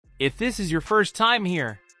If this is your first time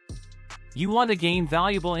here, you want to gain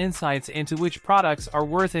valuable insights into which products are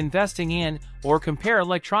worth investing in or compare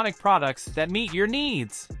electronic products that meet your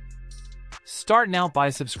needs. Start now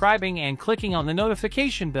by subscribing and clicking on the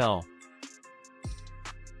notification bell.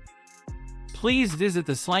 Please visit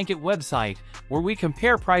the Slankit website, where we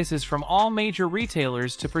compare prices from all major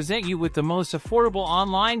retailers to present you with the most affordable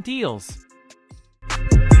online deals.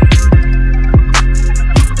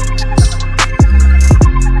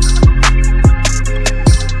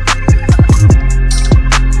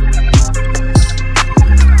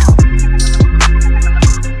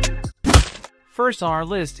 First on our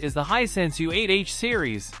list is the Hisense U8H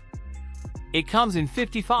series. It comes in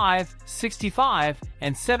 55, 65,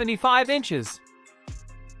 and 75 inches.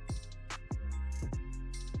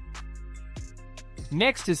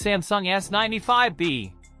 Next is Samsung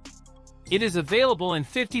S95B. It is available in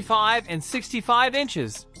 55 and 65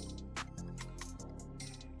 inches.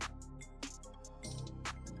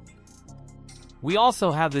 We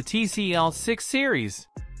also have the TCL6 series.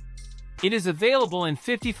 It is available in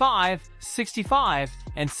 55, 65,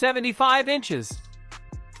 and 75 inches.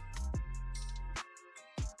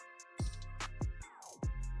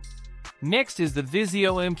 Next is the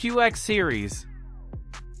Vizio MQX series.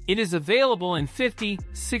 It is available in 50,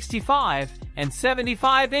 65, and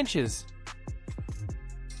 75 inches.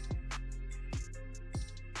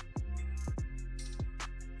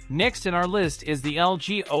 Next in our list is the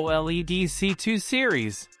LG OLED C2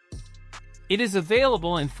 series. It is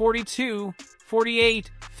available in 42,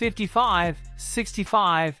 48, 55,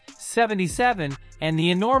 65, 77, and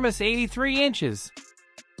the enormous 83 inches.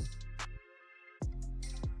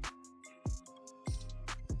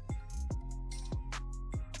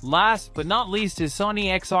 Last but not least is Sony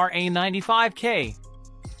XR-A95K.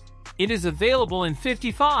 It is available in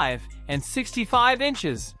 55 and 65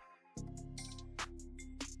 inches.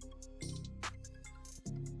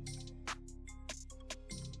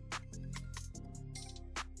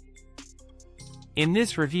 In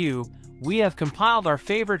this review, we have compiled our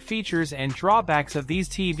favorite features and drawbacks of these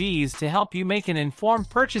TVs to help you make an informed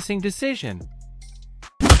purchasing decision.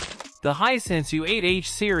 The Hisense U8H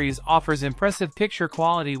series offers impressive picture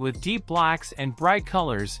quality with deep blacks and bright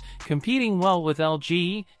colors, competing well with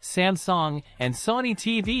LG, Samsung, and Sony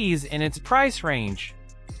TVs in its price range.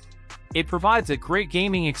 It provides a great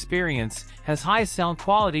gaming experience, has high sound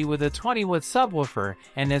quality with a 20-watt subwoofer,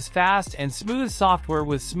 and has fast and smooth software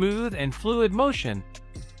with smooth and fluid motion.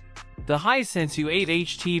 The Hisense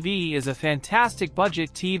U8H TV is a fantastic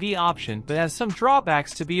budget TV option but has some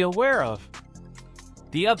drawbacks to be aware of.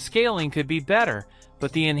 The upscaling could be better,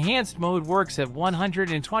 but the enhanced mode works at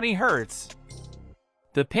 120 Hz.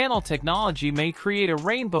 The panel technology may create a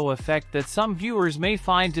rainbow effect that some viewers may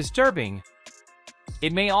find disturbing.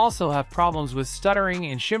 It may also have problems with stuttering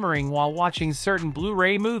and shimmering while watching certain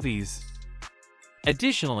Blu-ray movies.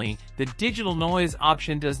 Additionally, the digital noise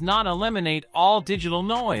option does not eliminate all digital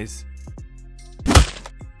noise.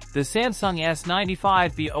 The Samsung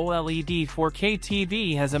S95B OLED 4K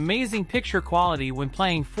TV has amazing picture quality when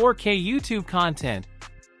playing 4K YouTube content.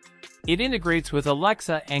 It integrates with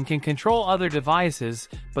Alexa and can control other devices,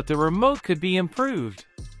 but the remote could be improved.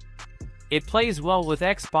 It plays well with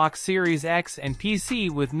Xbox Series X and PC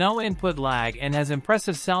with no input lag and has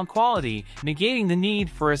impressive sound quality, negating the need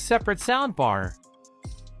for a separate soundbar.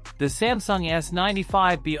 The Samsung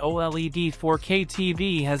S95B OLED 4K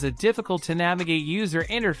TV has a difficult-to-navigate user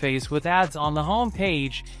interface with ads on the home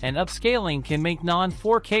page, and upscaling can make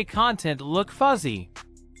non-4K content look fuzzy.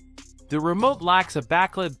 The remote lacks a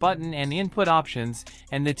backlit button and input options,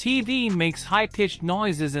 and the TV makes high-pitched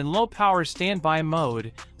noises in low-power standby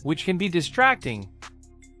mode, which can be distracting.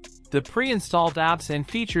 The pre-installed apps and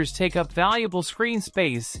features take up valuable screen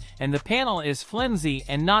space, and the panel is flimsy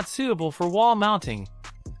and not suitable for wall mounting.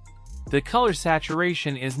 The color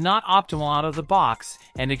saturation is not optimal out of the box,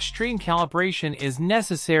 and extreme calibration is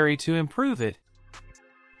necessary to improve it.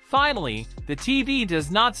 Finally, the TV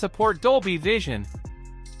does not support Dolby Vision.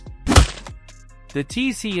 The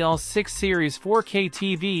TCL6 Series 4K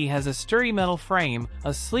TV has a sturdy metal frame,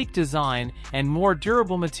 a sleek design, and more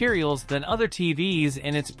durable materials than other TVs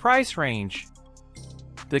in its price range.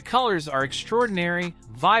 The colors are extraordinary,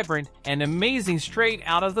 vibrant, and amazing straight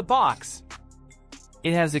out of the box.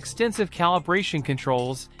 It has extensive calibration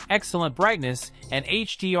controls, excellent brightness, and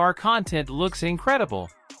HDR content looks incredible.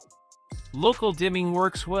 Local dimming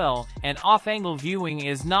works well, and off-angle viewing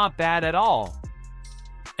is not bad at all.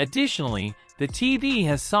 Additionally, the TV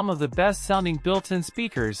has some of the best-sounding built-in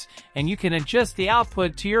speakers, and you can adjust the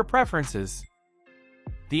output to your preferences.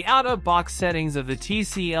 The out-of-box settings of the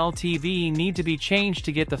TCL TV need to be changed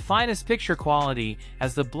to get the finest picture quality,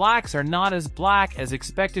 as the blacks are not as black as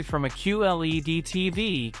expected from a QLED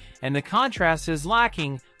TV, and the contrast is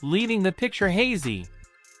lacking, leaving the picture hazy.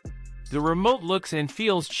 The remote looks and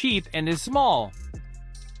feels cheap and is small.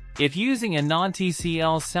 If using a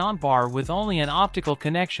non-TCL soundbar with only an optical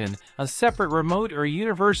connection, a separate remote or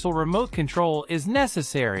universal remote control is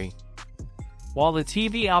necessary. While the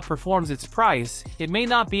TV outperforms its price, it may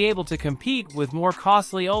not be able to compete with more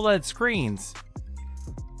costly OLED screens.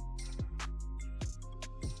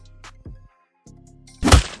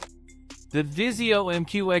 The Vizio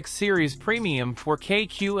MQX Series Premium 4K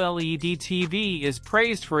QLED TV is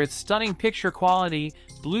praised for its stunning picture quality,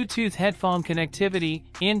 Bluetooth headphone connectivity,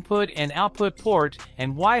 input and output port,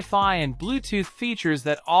 and Wi-Fi and Bluetooth features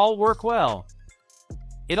that all work well.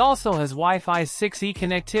 It also has Wi-Fi 6E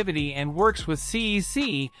connectivity and works with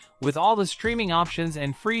CEC, with all the streaming options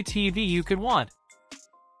and free TV you could want.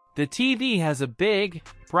 The TV has a big,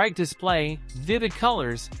 bright display, vivid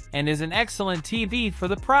colors, and is an excellent TV for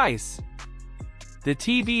the price. The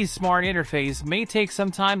TV's smart interface may take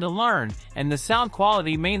some time to learn, and the sound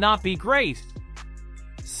quality may not be great.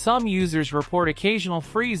 Some users report occasional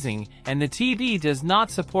freezing, and the TV does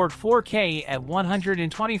not support 4K at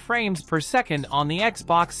 120 frames per second on the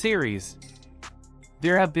Xbox Series.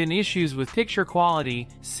 There have been issues with picture quality,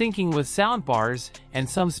 syncing with soundbars, and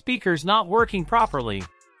some speakers not working properly.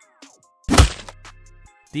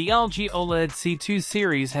 The LG OLED C2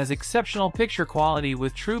 series has exceptional picture quality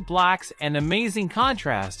with true blacks and amazing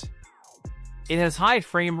contrast. It has high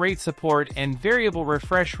frame rate support and variable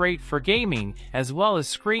refresh rate for gaming, as well as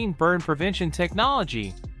screen burn prevention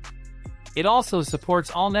technology. It also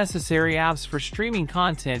supports all necessary apps for streaming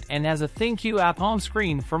content and has a ThinQ app home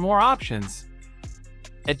screen for more options.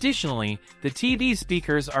 Additionally, the TV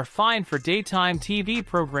speakers are fine for daytime TV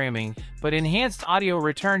programming, but enhanced audio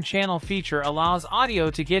return channel feature allows audio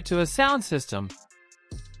to get to a sound system.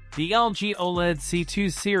 The LG OLED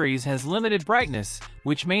C2 series has limited brightness,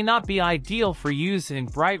 which may not be ideal for use in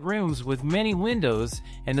bright rooms with many windows,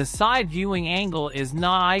 and the side viewing angle is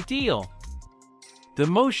not ideal. The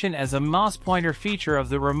motion as a mouse pointer feature of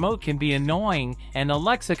the remote can be annoying, and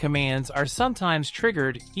Alexa commands are sometimes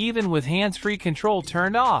triggered, even with hands-free control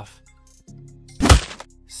turned off.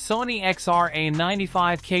 Sony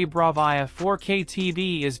XR-A95K Bravia 4K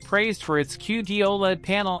TV is praised for its QD OLED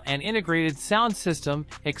panel and integrated sound system,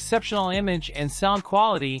 exceptional image and sound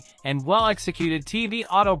quality, and well-executed TV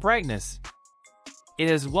auto brightness. It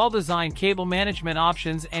has well-designed cable management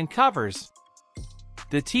options and covers.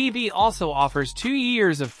 The TV also offers 2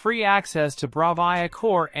 years of free access to Bravia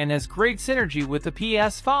Core and has great synergy with the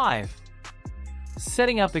PS5.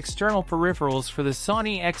 Setting up external peripherals for the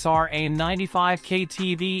Sony XR-A95K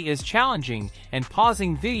TV is challenging, and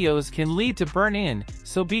pausing videos can lead to burn-in,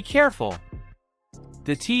 so be careful.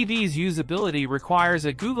 The TV's usability requires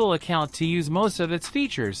a Google account to use most of its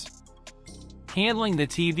features. Handling the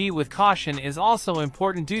TV with caution is also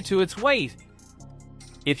important due to its weight.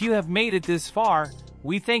 If you have made it this far,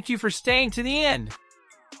 we thank you for staying to the end.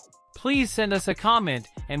 Please send us a comment,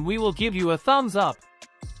 and we will give you a thumbs up.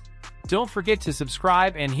 Don't forget to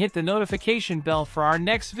subscribe and hit the notification bell for our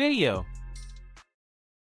next video.